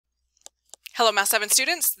Hello Math 7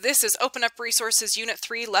 students, this is Open Up Resources Unit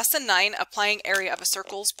 3 Lesson 9 Applying Area of a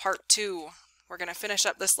Circles Part 2. We're going to finish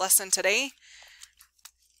up this lesson today.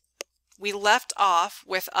 We left off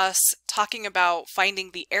with us talking about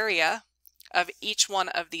finding the area of each one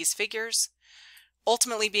of these figures,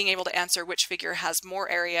 ultimately being able to answer which figure has more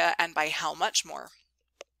area and by how much more.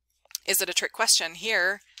 Is it a trick question?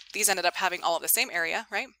 Here, these ended up having all of the same area,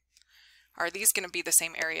 right? Are these going to be the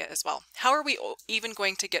same area as well? How are we even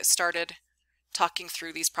going to get started talking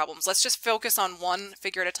through these problems? Let's just focus on one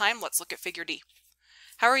figure at a time. Let's look at figure D.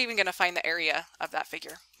 How are we even going to find the area of that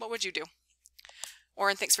figure? What would you do?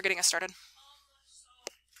 Oren, thanks for getting us started.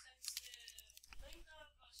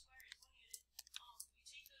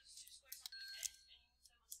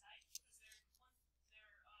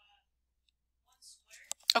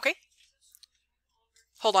 Okay.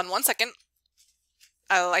 Hold on one second.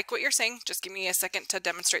 I like what you're saying. Just give me a second to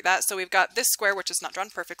demonstrate that. So we've got this square, which is not drawn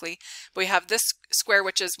perfectly, but we have this square,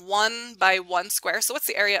 which is 1 by 1 square. So what's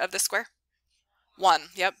the area of this square? 1.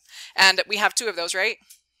 Yep. And we have 2 of those, right?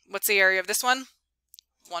 What's the area of this one?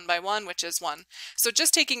 1 by 1, which is 1. So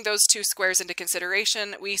just taking those 2 squares into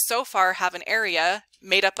consideration, we so far have an area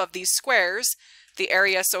made up of these squares. The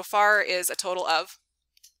area so far is a total of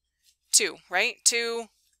 2, right? 2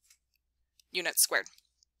 units squared.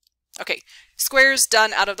 Okay, squares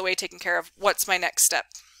done, out of the way, taken care of. What's my next step?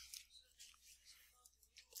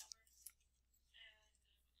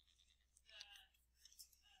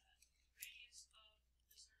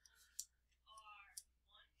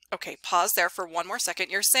 Okay, pause there for one more second.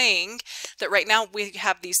 You're saying that right now we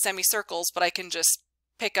have these semicircles, but I can just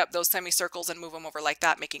pick up those semicircles and move them over like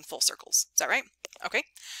that, making full circles. Is that right? Okay.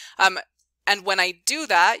 And when I do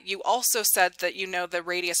that, you also said that you know the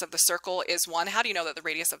radius of the circle is 1. How do you know that the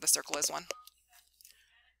radius of the circle is 1?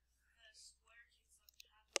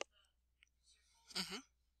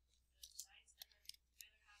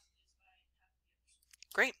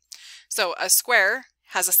 Great. So a square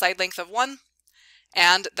has a side length of 1,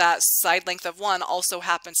 and that side length of 1 also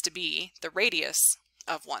happens to be the radius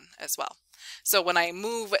of 1 as well. So when I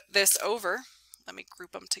move this over, let me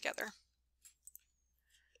group them together.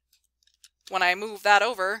 When I move that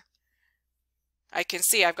over, I can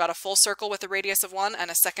see I've got a full circle with a radius of 1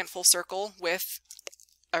 and a second full circle with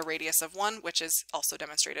a radius of 1, which is also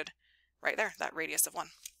demonstrated right there, that radius of 1.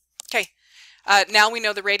 Okay, now we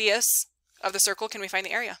know the radius of the circle. Can we find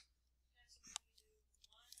the area?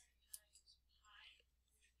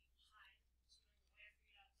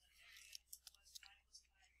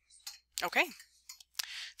 Okay,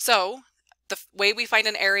 so the way we find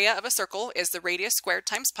an area of a circle is the radius squared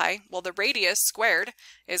times pi. Well, the radius squared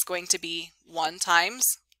is going to be 1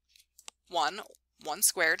 times 1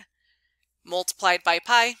 squared, multiplied by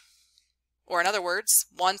pi, or in other words,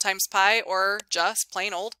 1 times pi, or just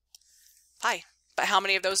plain old pi. But how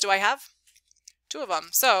many of those do I have? 2 of them.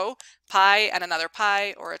 So pi and another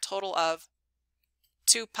pi, or a total of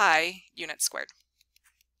 2 pi units squared.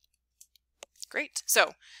 Great.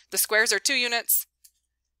 So the squares are 2 units.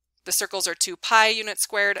 The circles are 2 pi units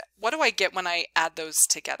squared. What do I get when I add those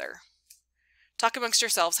together? Talk amongst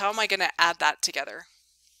yourselves. How am I going to add that together?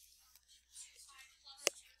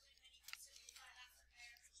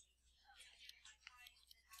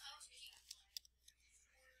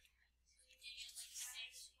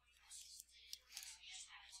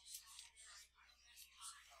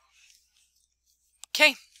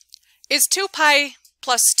 Okay. Is 2 pi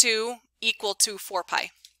plus 2 equal to 4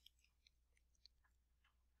 pi?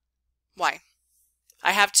 Why?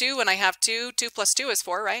 I have 2 and I have 2. 2 plus 2 is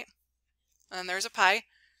 4, right? And there's a pi.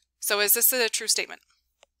 So is this a true statement?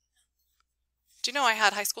 Do you know I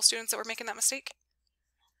had high school students that were making that mistake?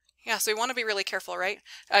 Yeah, so we want to be really careful, right?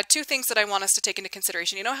 2 things that I want us to take into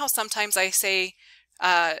consideration. You know how sometimes I say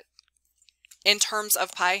in terms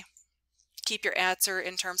of pi? Keep your answer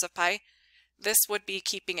in terms of pi. This would be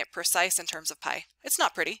keeping it precise in terms of pi. It's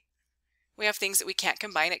not pretty. We have things that we can't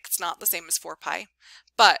combine. It's not the same as 4 pi.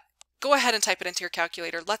 But go ahead and type it into your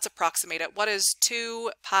calculator. Let's approximate it. What is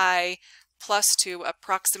 2 pi plus 2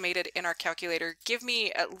 approximated in our calculator? Give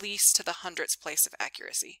me at least to the hundredths place of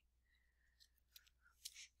accuracy.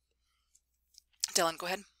 Dylan, go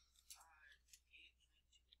ahead.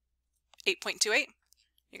 8.28.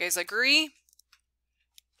 You guys agree?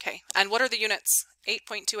 Okay. And what are the units?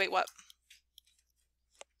 8.28 what?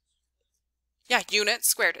 Yeah, units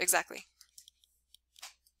squared. Exactly.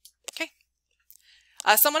 Okay.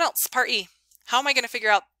 Someone else, part E. How am I going to figure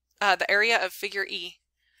out the area of figure E?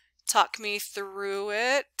 Talk me through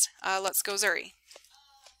it. Let's go, Zuri.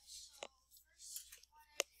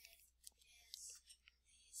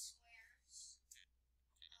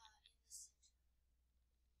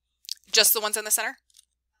 Just the ones in the center?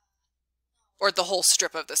 Or the whole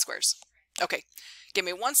strip of the squares? Okay, give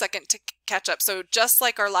me 1 second to catch up. So just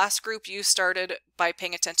like our last group, you started by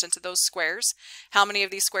paying attention to those squares. How many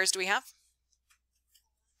of these squares do we have?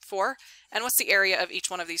 4. And what's the area of each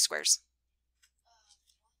one of these squares?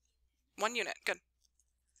 1 unit. Good.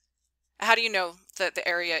 How do you know that the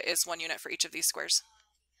area is 1 unit for each of these squares?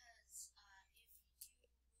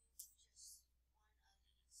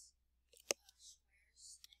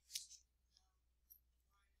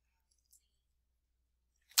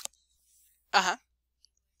 Uh-huh.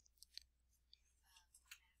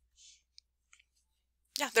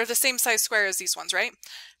 Yeah, they're the same size square as these ones, right?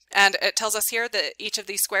 And it tells us here that each of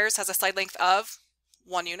these squares has a side length of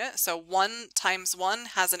 1 unit. So 1 times 1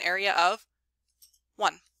 has an area of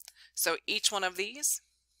 1. So each one of these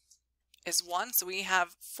is 1. So we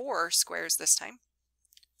have 4 squares this time.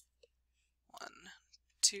 1,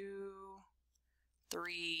 2,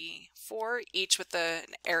 3, 4, each with an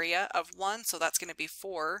area of 1. So that's going to be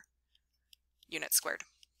 4 units squared.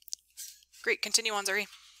 Great. Continue on, Zuri.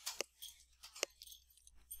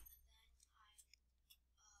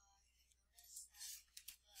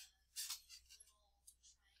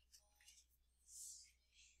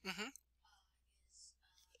 Mm-hmm.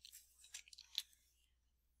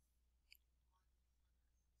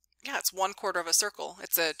 Yeah, it's 1/4 of a circle.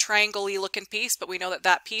 It's a triangle-y looking piece, but we know that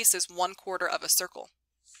that piece is 1/4 of a circle.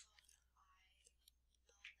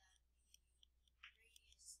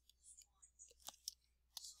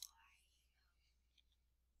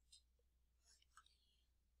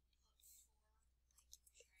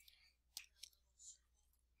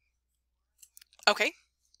 Okay.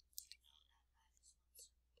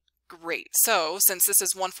 Great. So since this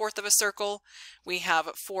is 1/4 of a circle, we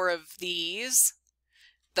have 4 of these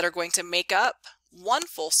that are going to make up 1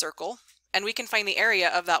 full circle, and we can find the area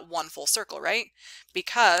of that 1 full circle, right?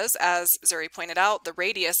 Because as Zuri pointed out, the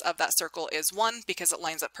radius of that circle is 1 because it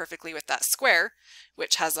lines up perfectly with that square,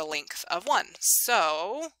 which has a length of 1.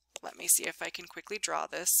 So let me see if I can quickly draw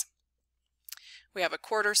this. We have a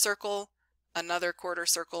quarter circle, another quarter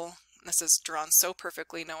circle. This is drawn so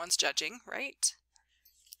perfectly, no one's judging, right?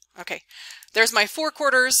 Okay, there's my 4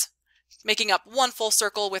 quarters making up 1 full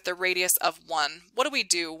circle with a radius of 1. What do we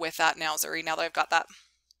do with that now, Zuri, now that I've got that?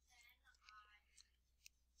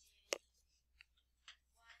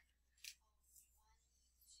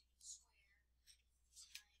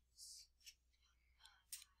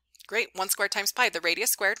 Great, 1 squared times pi, the radius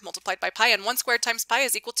squared multiplied by pi, and 1 squared times pi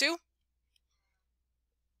is equal to?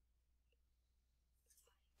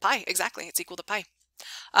 Pi, exactly, it's equal to pi.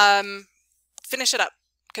 Finish it up,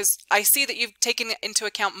 because I see that you've taken into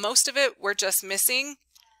account most of it. We're just missing.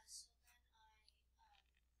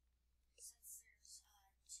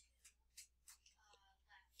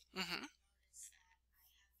 Mm-hmm.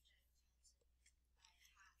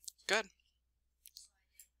 Good.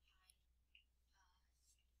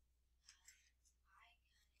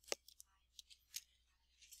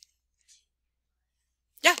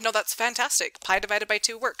 Yeah, no, that's fantastic. Pi divided by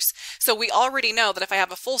 2 works. So we already know that if I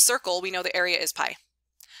have a full circle, we know the area is pi.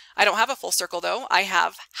 I don't have a full circle though. I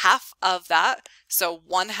have half of that. So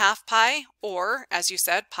 1/2 pi, or as you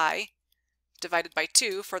said, pi divided by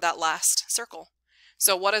 2 for that last circle.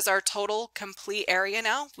 So what is our total complete area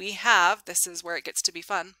now? We have, this is where it gets to be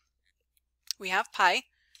fun. We have pi,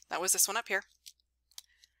 that was this one up here.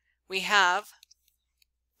 We have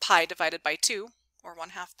pi divided by 2, or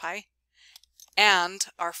 1/2 pi, and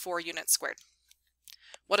our 4 units squared.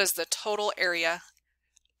 What is the total area?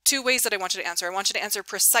 2 ways that I want you to answer. I want you to answer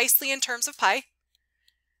precisely in terms of pi,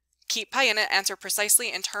 keep pi in it, answer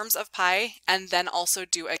precisely in terms of pi, and then also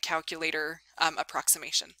do a calculator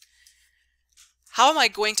approximation. How am I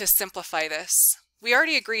going to simplify this? We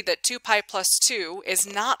already agreed that 2 pi plus 2 is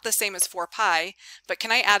not the same as 4 pi, but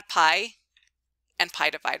can I add pi and pi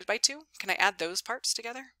divided by 2? Can I add those parts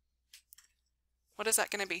together? What is that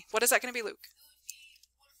going to be? What is that going to be, Luke?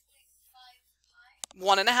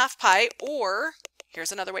 1.5 pi, or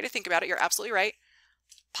here's another way to think about it. You're absolutely right.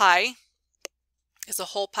 Pi is a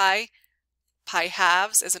whole pi. Pi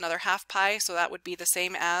halves is another 1/2 pi, so that would be the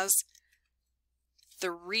same as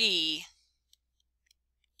 3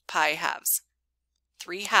 pi halves.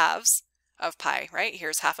 3 halves of pi, right?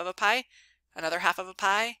 Here's 1/2 of a pi, another 1/2 of a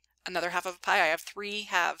pi, another 1/2 of a pi. I have 3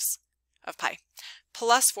 halves of pi.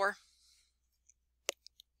 Plus 4.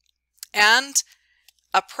 And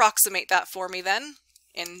approximate that for me then.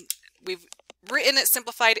 And we've written it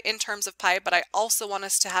simplified in terms of pi, but I also want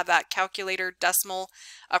us to have that calculator decimal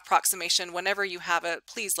approximation. Whenever you have it,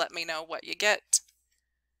 please let me know what you get.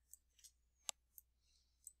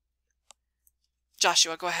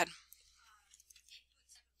 Joshua, go ahead.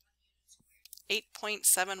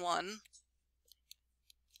 8.71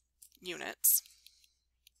 units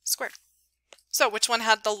squared. So which one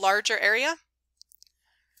had the larger area?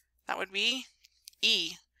 That would be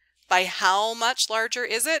E. By how much larger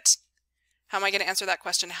is it? How am I going to answer that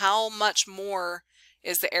question? How much more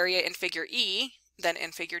is the area in figure E than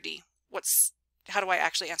in figure D? How do I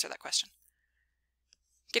actually answer that question?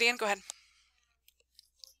 Gideon, go ahead.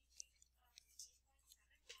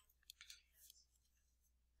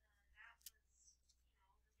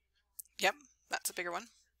 Yep, that's a bigger one.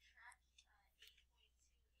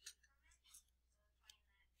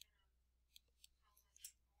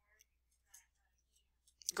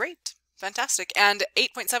 Great, fantastic. And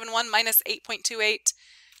 8.71 minus 8.28,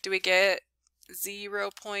 do we get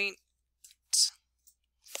 0.43?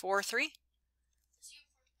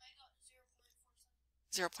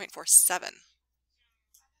 0.47.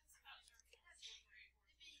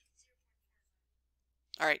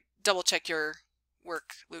 All right, double check your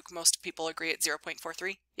work, Luke. Most people agree at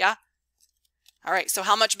 0.43. Yeah? All right, so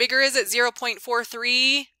how much bigger is it?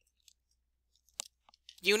 0.43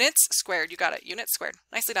 units squared. You got it. Units squared.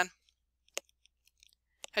 Nicely done.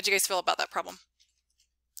 How'd you guys feel about that problem?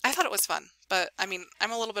 I thought it was fun, but I mean,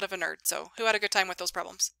 I'm a little bit of a nerd, so who had a good time with those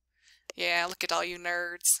problems? Yeah, look at all you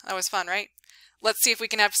nerds. That was fun, right? Let's see if we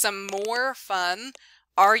can have some more fun.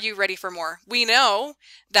 Are you ready for more? We know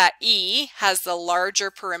that E has the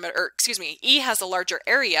larger perimeter, or excuse me, E has the larger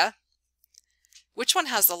area. Which one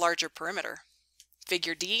has the larger perimeter?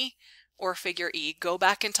 Figure D or figure E? Go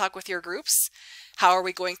back and talk with your groups. How are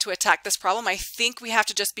we going to attack this problem? I think we have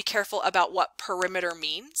to just be careful about what perimeter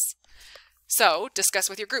means. So discuss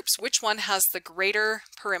with your groups. Which one has the greater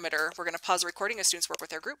perimeter? We're going to pause the recording as students work with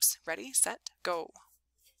their groups. Ready, set, go.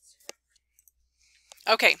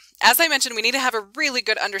 Okay, as I mentioned, we need to have a really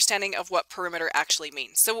good understanding of what perimeter actually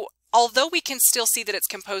means. So although we can still see that it's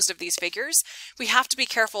composed of these figures, we have to be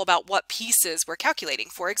careful about what pieces we're calculating.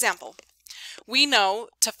 For example, we know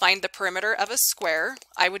to find the perimeter of a square,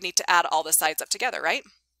 I would need to add all the sides up together, right?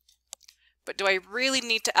 But do I really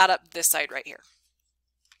need to add up this side right here?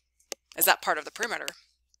 Is that part of the perimeter?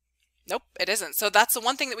 Nope, it isn't. So that's the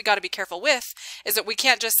one thing that we got to be careful with, is that we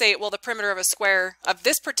can't just say, well, the perimeter of a square, of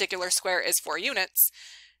this particular square, is 4 units,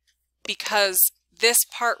 because this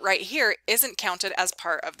part right here isn't counted as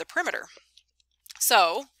part of the perimeter.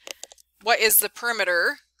 So what is the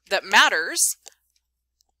perimeter that matters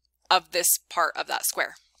of this part of that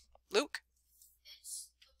square? Luke? It's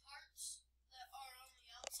the parts that are on the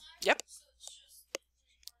outside. Yep. So it's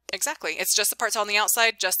just Exactly. It's just the parts on the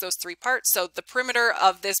outside, just those 3 parts. So the perimeter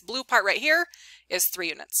of this blue part right here is 3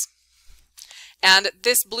 units. And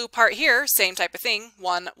this blue part here, same type of thing,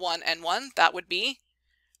 1, 1, and 1, that would be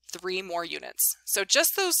 3 more units. So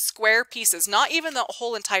just those square pieces, not even the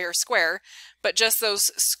whole entire square, but just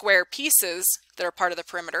those square pieces that are part of the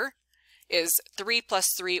perimeter is 3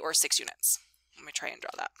 plus 3 or 6 units. Let me try and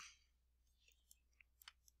draw that.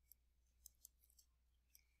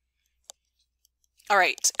 All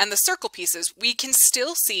right, and the circle pieces, we can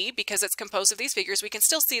still see, because it's composed of these figures, we can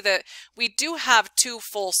still see that we do have 2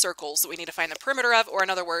 full circles that we need to find the perimeter of, or in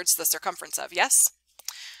other words, the circumference of, yes?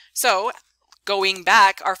 So going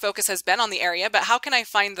back, our focus has been on the area, but how can I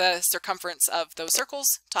find the circumference of those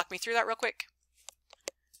circles? Talk me through that real quick.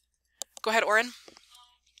 Go ahead, Oren.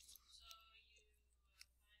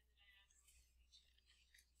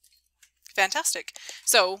 Fantastic.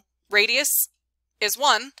 So radius is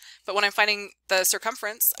 1, but when I'm finding the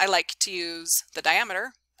circumference, I like to use the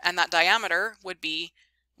diameter, and that diameter would be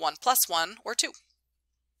 1 plus 1, or 2.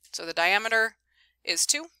 So the diameter is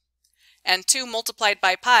 2, and 2 multiplied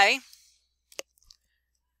by pi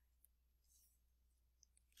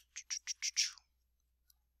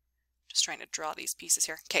just trying to draw these pieces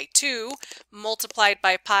here. Okay, 2 multiplied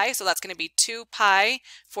by pi, so that's going to be 2 pi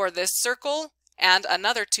for this circle, and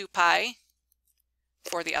another 2 pi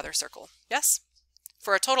for the other circle. Yes?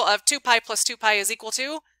 For a total of 2 pi plus 2 pi is equal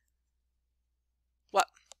to what?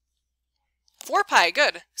 4 pi,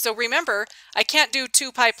 good. So remember, I can't do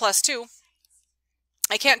 2 pi plus 2.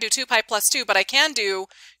 I can't do 2 pi plus 2, but I can do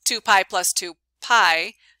 2 pi plus 2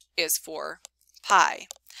 pi is 4 pi.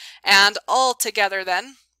 And all together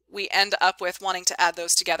then, we end up with wanting to add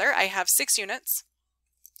those together. I have 6 units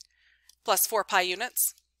plus 4 pi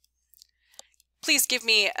units. Please give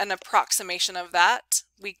me an approximation of that.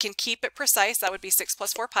 We can keep it precise. That would be 6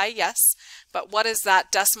 plus 4 pi, yes. But what is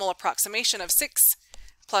that decimal approximation of 6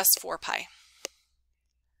 plus 4 pi?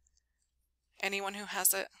 Anyone who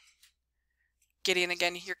has it? Gideon,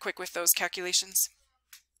 again, you're quick with those calculations.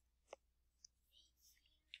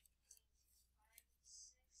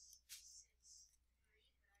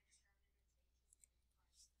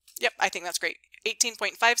 Yep, I think that's great.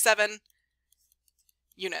 18.57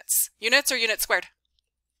 units. Units or units squared?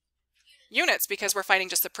 Units, because we're finding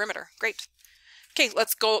just the perimeter. Great. Okay,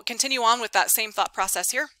 let's go continue on with that same thought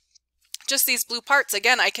process here. Just these blue parts,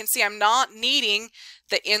 again, I can see I'm not needing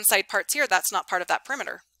the inside parts here. That's not part of that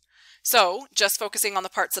perimeter. So just focusing on the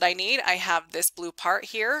parts that I need, I have this blue part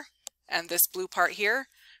here and this blue part here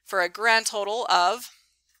for a grand total of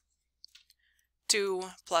 2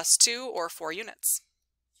 plus 2 or 4 units.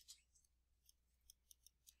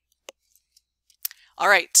 All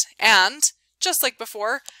right, and just like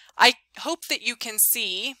before, I hope that you can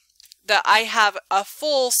see that I have a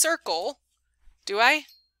full circle. Do I?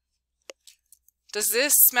 Does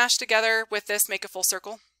this smash together with this make a full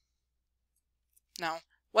circle? No.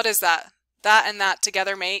 What is that? That and that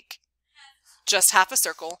together make just half a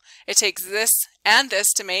circle. It takes this and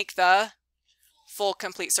this to make the full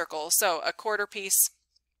complete circle. So a quarter piece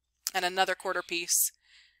and another quarter piece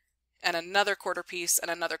and another quarter piece and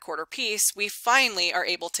another quarter piece. We finally are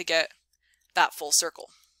able to get that full circle.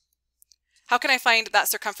 How can I find that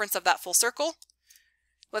circumference of that full circle?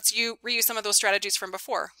 Let's reuse some of those strategies from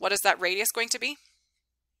before. What is that radius going to be?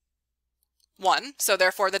 1. So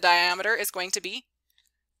therefore the diameter is going to be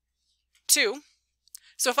 2.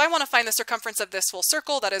 So if I want to find the circumference of this full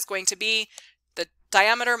circle, that is going to be the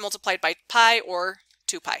diameter multiplied by pi, or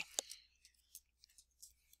 2 pi.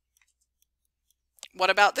 What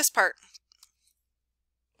about this part?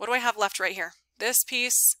 What do I have left right here? This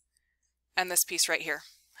piece and this piece right here.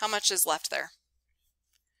 How much is left there?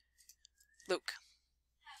 Luke.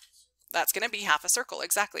 That's going to be half a circle,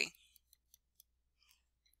 exactly.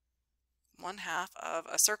 1/2 of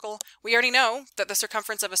a circle. We already know that the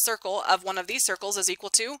circumference of a circle of one of these circles is equal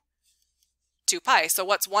to 2 pi. So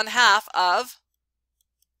what's 1/2 of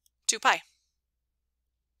 2 pi?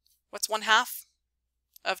 What's 1/2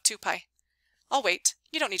 of 2 pi? I'll wait.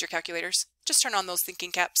 You don't need your calculators. Just turn on those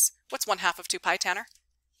thinking caps. What's 1/2 of 2 pi, Tanner?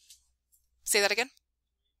 Say that again.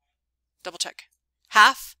 Double check.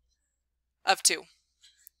 Half of 2.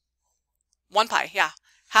 1 pi, yeah.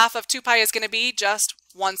 Half of 2 pi is going to be just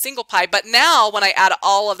 1 single pi. But now when I add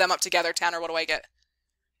all of them up together, Tanner, what do I get?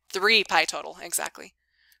 3 pi total, exactly.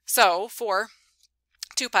 So for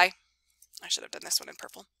 2 pi, I should have done this one in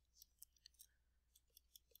purple.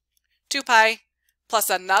 2 pi plus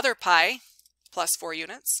another pi plus 4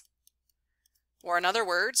 units. Or in other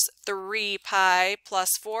words, 3 pi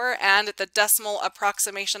plus 4, and the decimal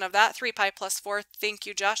approximation of that, 3 pi plus 4. Thank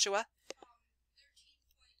you, Joshua.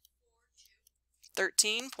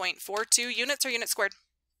 13.42 units or units squared?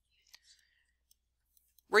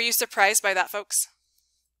 Were you surprised by that, folks?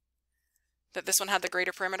 That this one had the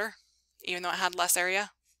greater perimeter, even though it had less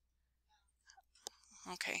area?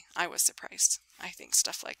 Okay, I was surprised. I think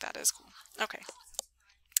stuff like that is cool. Okay.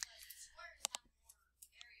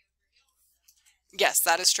 Yes,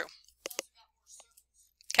 that is true.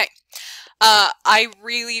 Okay. I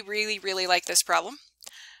really, really, really like this problem.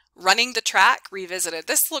 Running the track revisited.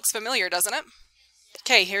 This looks familiar, doesn't it?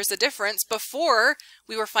 Okay, here's the difference. Before,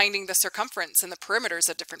 we were finding the circumference and the perimeters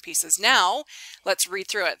of different pieces. Now, let's read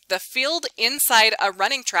through it. The field inside a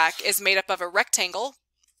running track is made up of a rectangle.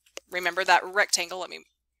 Remember that rectangle. Let me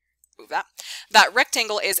move that. That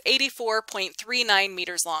rectangle is 84.39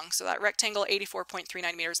 meters long. So that rectangle,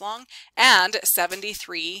 84.39 meters long and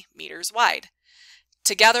 73 meters wide.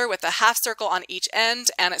 Together with a half circle on each end,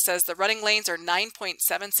 and it says the running lanes are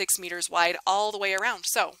 9.76 meters wide all the way around.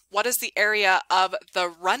 So what is the area of the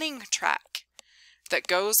running track that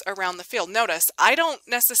goes around the field? Notice, I don't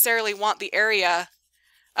necessarily want the area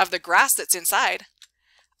of the grass that's inside.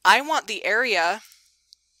 I want the area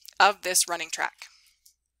of this running track.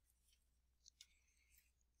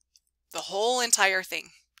 The whole entire thing.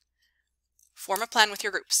 Form a plan with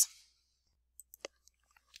your groups.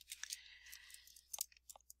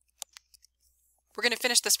 We're going to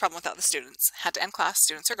finish this problem without the students. Had to end class,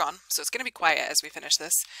 students are gone, so it's going to be quiet as we finish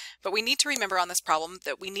this. But we need to remember on this problem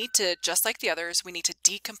that we need to, just like the others, we need to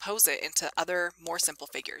decompose it into other more simple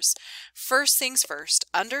figures. First things first,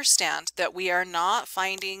 understand that we are not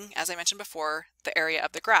finding, as I mentioned before, the area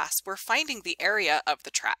of the grass. We're finding the area of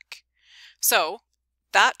the track. So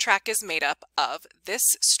that track is made up of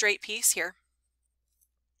this straight piece here.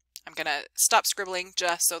 I'm going to stop scribbling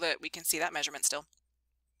just so that we can see that measurement still.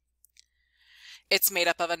 It's made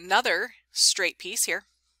up of another straight piece here.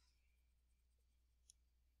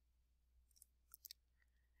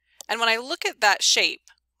 And when I look at that shape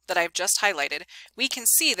that I've just highlighted, we can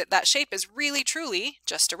see that that shape is really truly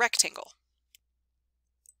just a rectangle.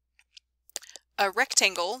 A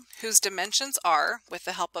rectangle whose dimensions are, with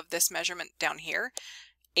the help of this measurement down here,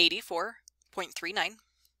 84.39.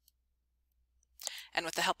 And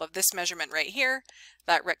with the help of this measurement right here,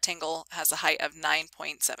 that rectangle has a height of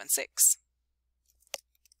 9.76.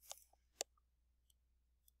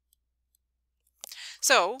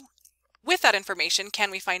 So with that information, can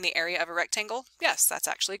we find the area of a rectangle? Yes, that's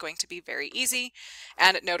actually going to be very easy.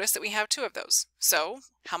 And notice that we have two of those. So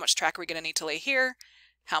how much track are we going to need to lay here?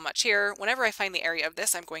 How much here? Whenever I find the area of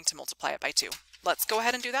this, I'm going to multiply it by 2. Let's go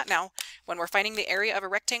ahead and do that now. When we're finding the area of a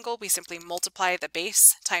rectangle, we simply multiply the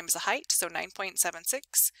base times the height, so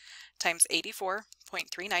 9.76 times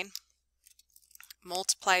 84.39.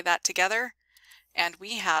 Multiply that together, and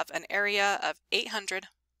we have an area of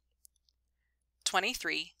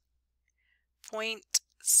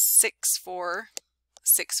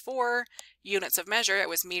 823.6464 units of measure. It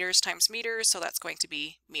was meters times meters, so that's going to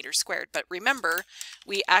be meters squared. But remember,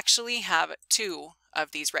 we actually have two of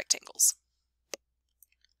these rectangles.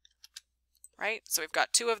 Right? So we've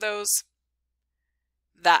got two of those.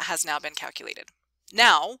 That has now been calculated.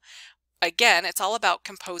 Now, again, it's all about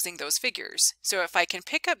composing those figures. So if I can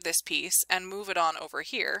pick up this piece and move it on over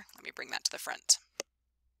here, let me bring that to the front.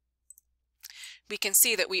 We can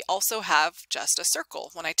see that we also have just a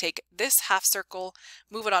circle. When I take this half circle,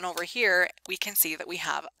 move it on over here, we can see that we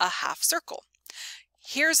have a half circle.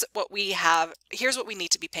 Here's what we have, here's what we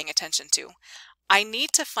need to be paying attention to. I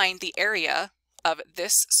need to find the area of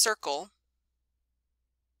this circle.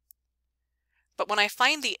 But when I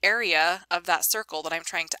find the area of that circle that I'm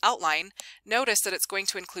trying to outline, notice that it's going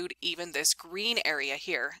to include even this green area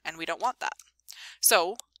here, and we don't want that.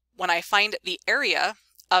 So when I find the area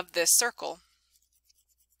of this circle,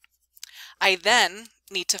 I then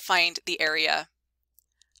need to find the area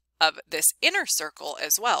of this inner circle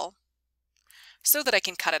as well, so that I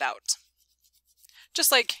can cut it out.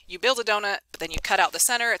 Just like you build a donut, but then you cut out the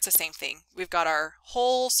center, it's the same thing. We've got our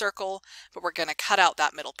whole circle, but we're going to cut out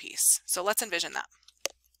that middle piece. So let's envision that.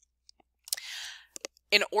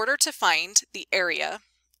 In order to find the area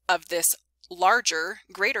of this larger,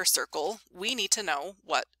 greater circle, we need to know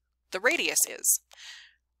what the radius is.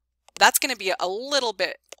 That's going to be a little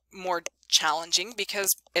bit more challenging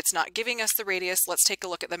because it's not giving us the radius. Let's take a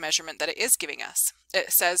look at the measurement that it is giving us.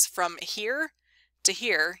 It says from here to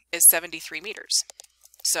here is 73 meters.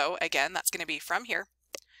 So again, that's going to be from here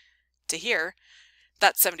to here,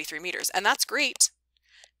 that's 73 meters. And that's great.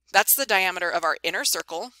 That's the diameter of our inner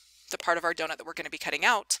circle, the part of our donut that we're going to be cutting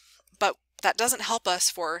out, but that doesn't help us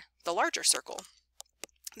for the larger circle.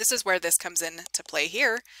 This is where this comes in to play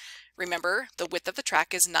here. Remember, the width of the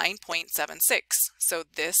track is 9.76. So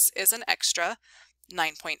this is an extra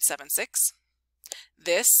 9.76.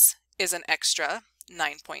 This is an extra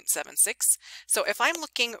 9.76. So if I'm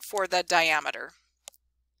looking for the diameter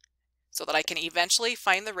so that I can eventually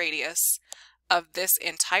find the radius of this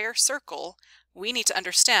entire circle, we need to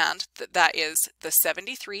understand that that is the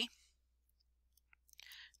 73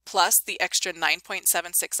 plus the extra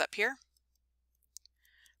 9.76 up here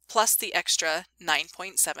plus the extra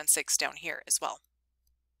 9.76 down here as well.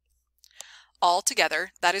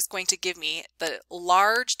 Altogether, that is going to give me the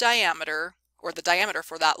large diameter, or the diameter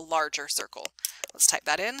for that larger circle. Let's type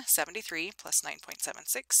that in, 73 plus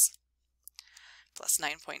 9.76 plus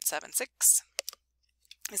 9.76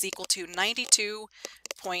 is equal to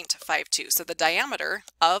 92.52. So the diameter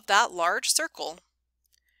of that large circle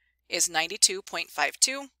is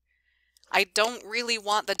 92.52. I don't really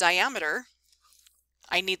want the diameter.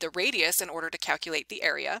 I need the radius in order to calculate the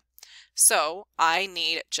area. So I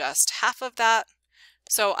need just half of that.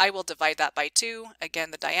 So I will divide that by 2.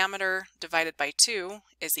 Again, the diameter divided by 2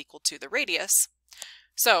 is equal to the radius.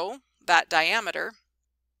 So that diameter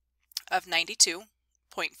of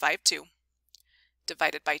 92.52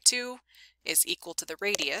 divided by 2 is equal to the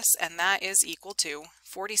radius, and that is equal to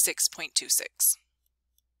 46.26.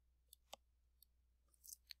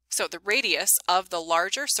 So the radius of the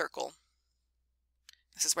larger circle,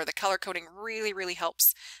 this is where the color coding really, really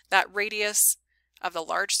helps. That radius of the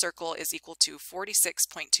large circle is equal to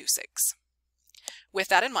 46.26. With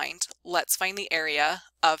that in mind, let's find the area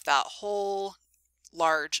of that whole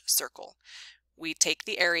large circle. We take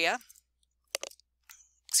the area,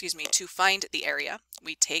 to find the area,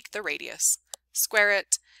 we take the radius, square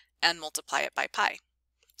it, and multiply it by pi.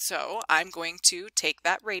 So I'm going to take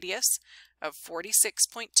that radius of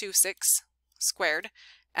 46.26 squared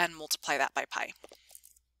and multiply that by pi.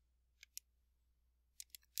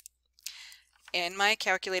 In my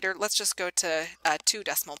calculator, let's just go to 2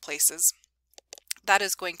 decimal places. That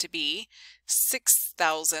is going to be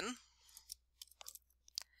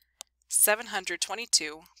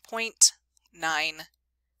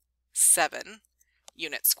 6,722.97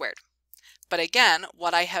 units squared. But again,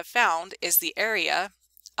 what I have found is the area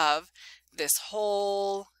of this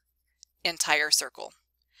whole entire circle.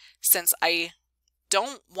 Since I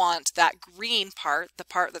don't want that green part, the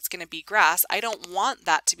part that's going to be grass, I don't want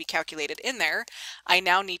that to be calculated in there. I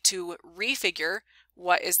now need to refigure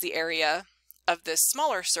what is the area of this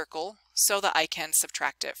smaller circle so that I can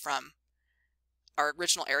subtract it from our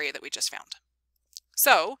original area that we just found.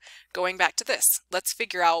 So going back to this, let's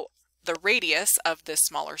figure out the radius of this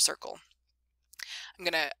smaller circle. I'm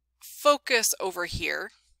going to focus over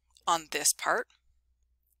here on this part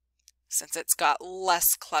since it's got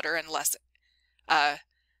less clutter and less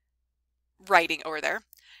writing over there.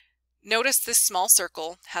 Notice this small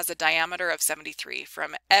circle has a diameter of 73.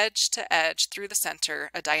 From edge to edge through the center,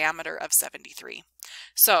 a diameter of 73.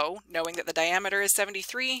 So, knowing that the diameter is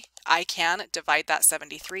 73, I can divide that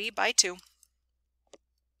 73 by 2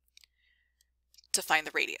 to find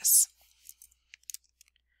the radius.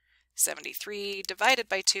 73 divided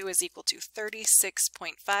by 2 is equal to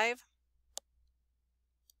 36.5.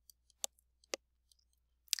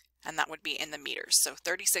 And that would be in the meters. So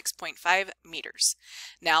 36.5 meters.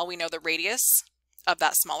 Now we know the radius of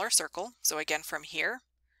that smaller circle. So again, from here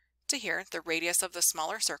to here, the radius of the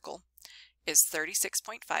smaller circle is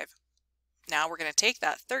 36.5. Now we're going to take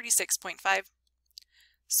that 36.5,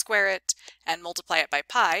 square it, and multiply it by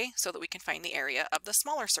pi so that we can find the area of the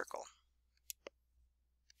smaller circle.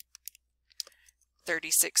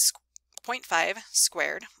 36.5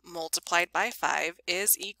 squared multiplied by 5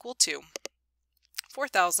 is equal to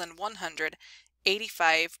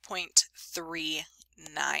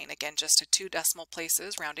 4,185.39. Again, just 2 decimal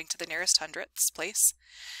places, rounding to the nearest hundredths place.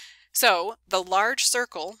 So the large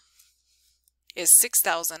circle is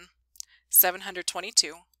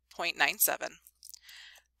 6,722.97.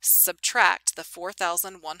 Subtract the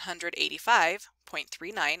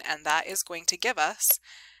 4,185.39, and that is going to give us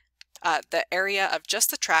the area of just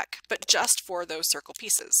the track, but just for those circle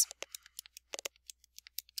pieces.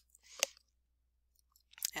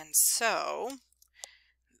 And so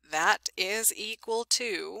that is equal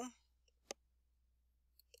to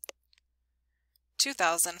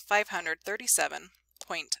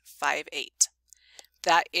 2,537.58.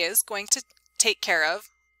 That is going to take care of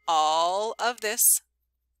all of this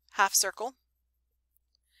half circle.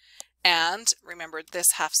 And remember,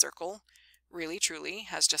 this half circle really truly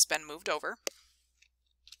has just been moved over.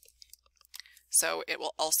 So it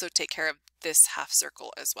will also take care of this half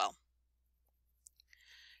circle as well.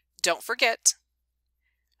 Don't forget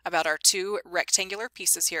about our 2 rectangular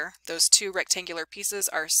pieces here. Those 2 rectangular pieces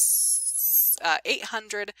are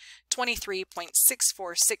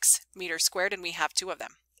 823.646 meters squared, and we have 2 of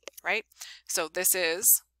them, right? So this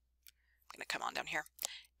is, I'm going to come on down here,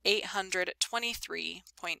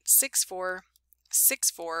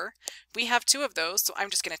 823.6464. We have 2 of those, so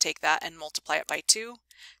I'm just going to take that and multiply it by 2.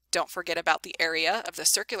 Don't forget about the area of the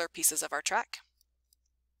circular pieces of our track.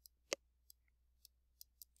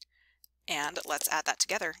 And let's add that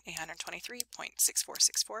together,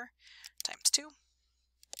 823.6464 times 2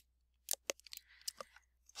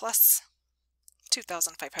 plus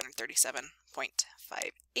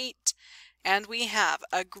 2,537.58. And we have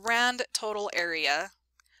a grand total area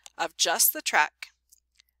of just the track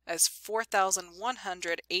as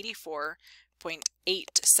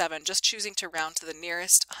 4,184.87, just choosing to round to the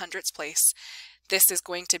nearest hundredths place. This is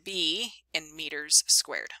going to be in meters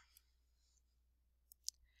squared.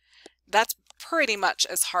 That's pretty much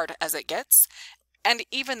as hard as it gets. And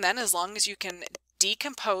even then, as long as you can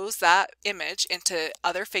decompose that image into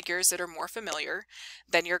other figures that are more familiar,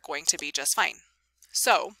 then you're going to be just fine.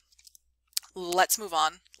 So let's move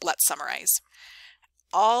on. Let's summarize.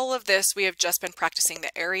 All of this, we have just been practicing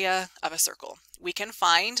the area of a circle. We can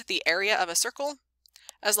find the area of a circle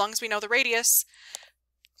as long as we know the radius.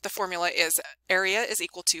 The formula is area is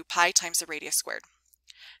equal to pi times the radius squared.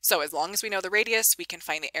 So as long as we know the radius, we can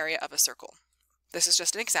find the area of a circle. This is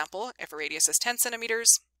just an example. If a radius is 10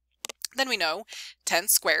 centimeters, then we know 10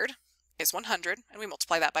 squared is 100, and we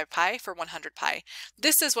multiply that by pi for 100 pi.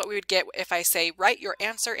 This is what we would get if I say, write your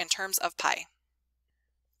answer in terms of pi.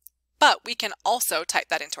 But we can also type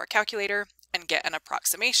that into our calculator and get an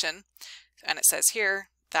approximation. And it says here,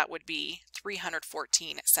 that would be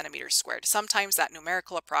 314 centimeters squared. Sometimes that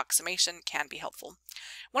numerical approximation can be helpful.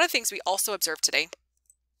 One of the things we also observed today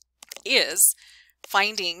is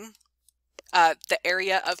finding the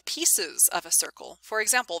area of pieces of a circle. For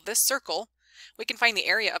example, this circle, we can find the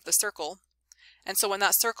area of the circle, and so when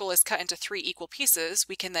that circle is cut into 3 equal pieces,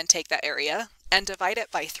 we can then take that area and divide it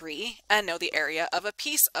by 3 and know the area of a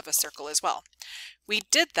piece of a circle as well. We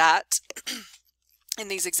did that in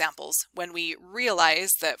these examples. When we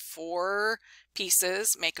realized that 4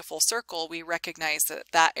 pieces make a full circle, we recognize that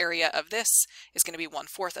that area of this is going to be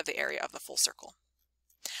 1/4 of the area of the full circle.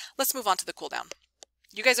 Let's move on to the cool down.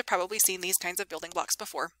 You guys have probably seen these kinds of building blocks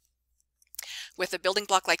before. With a building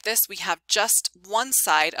block like this, we have just one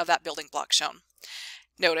side of that building block shown.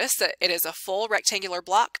 Notice that it is a full rectangular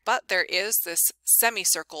block, but there is this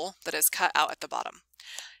semicircle that is cut out at the bottom.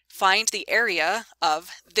 Find the area of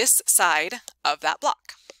this side of that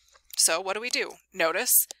block. So what do?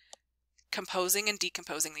 Notice composing and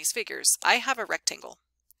decomposing these figures. I have a rectangle,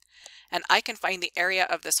 and I can find the area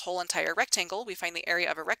of this whole entire rectangle. We find the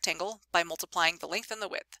area of a rectangle by multiplying the length and the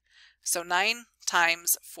width. So 9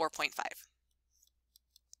 times 4.5.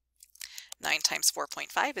 9 times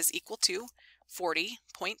 4.5 is equal to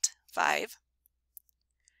 40.5.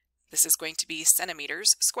 This is going to be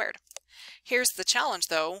centimeters squared. Here's the challenge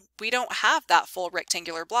though. We don't have that full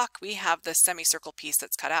rectangular block. We have the semicircle piece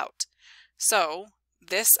that's cut out. So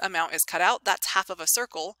this amount is cut out. That's half of a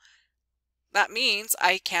circle. That means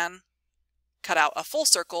I can cut out a full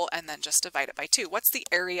circle and then just divide it by 2. What's the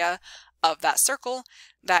area of that circle?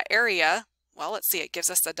 That area, well, let's see, it gives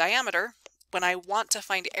us the diameter. When I want to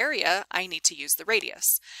find area, I need to use the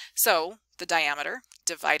radius. So the diameter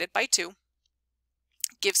divided by 2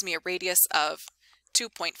 gives me a radius of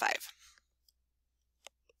 2.5.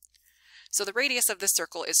 So the radius of this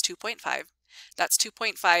circle is 2.5. That's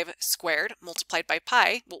 2.5 squared multiplied by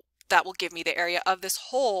pi. Well, that will give me the area of this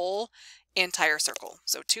whole entire circle.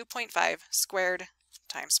 So 2.5 squared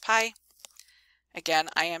times pi. Again,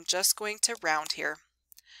 I am just going to round here.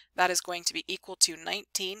 That is going to be equal to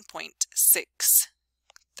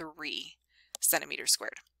 19.63 centimeters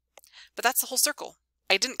squared. But that's the whole circle.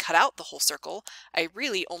 I didn't cut out the whole circle. I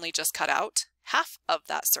really only just cut out half of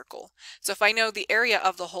that circle. So if I know the area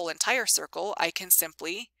of the whole entire circle, I can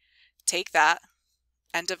simply take that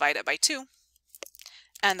and divide it by 2.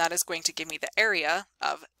 And that is going to give me the area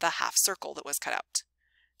of the half circle that was cut out.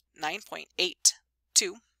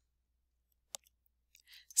 9.82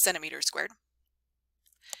 centimeters squared.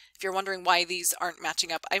 If you're wondering why these aren't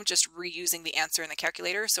matching up, I'm just reusing the answer in the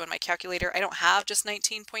calculator. So in my calculator, I don't have just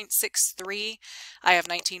 19.63. I have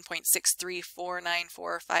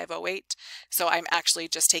 19.63494,508. So I'm actually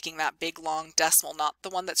just taking that big long decimal, not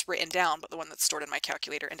the one that's written down, but the one that's stored in my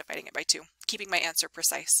calculator, and dividing it by 2, keeping my answer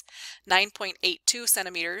precise. 9.82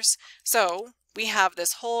 centimeters. So we have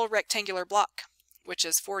this whole rectangular block, which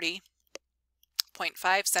is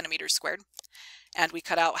 40.5 centimeters squared. And we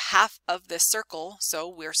cut out half of this circle, so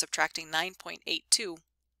we're subtracting 9.82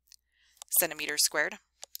 centimeters squared.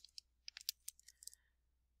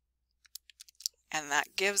 And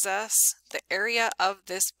that gives us the area of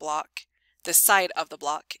this block, the side of the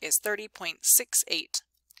block is 30.68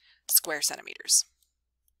 square centimeters.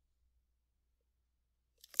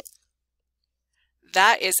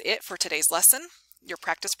 That is it for today's lesson. Your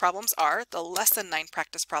practice problems are the Lesson 9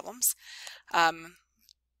 practice problems.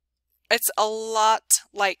 It's a lot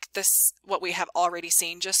like this, what we have already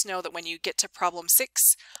seen. Just know that when you get to problem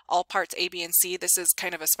 6, all parts A, B, and C, this is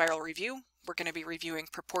kind of a spiral review. We're going to be reviewing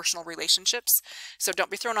proportional relationships. So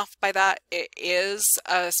don't be thrown off by that. It is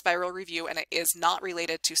a spiral review and it is not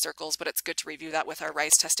related to circles, but it's good to review that with our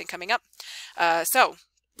RISE testing coming up. So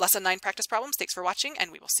Lesson 9 practice problems. Thanks for watching,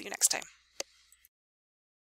 and we will see you next time.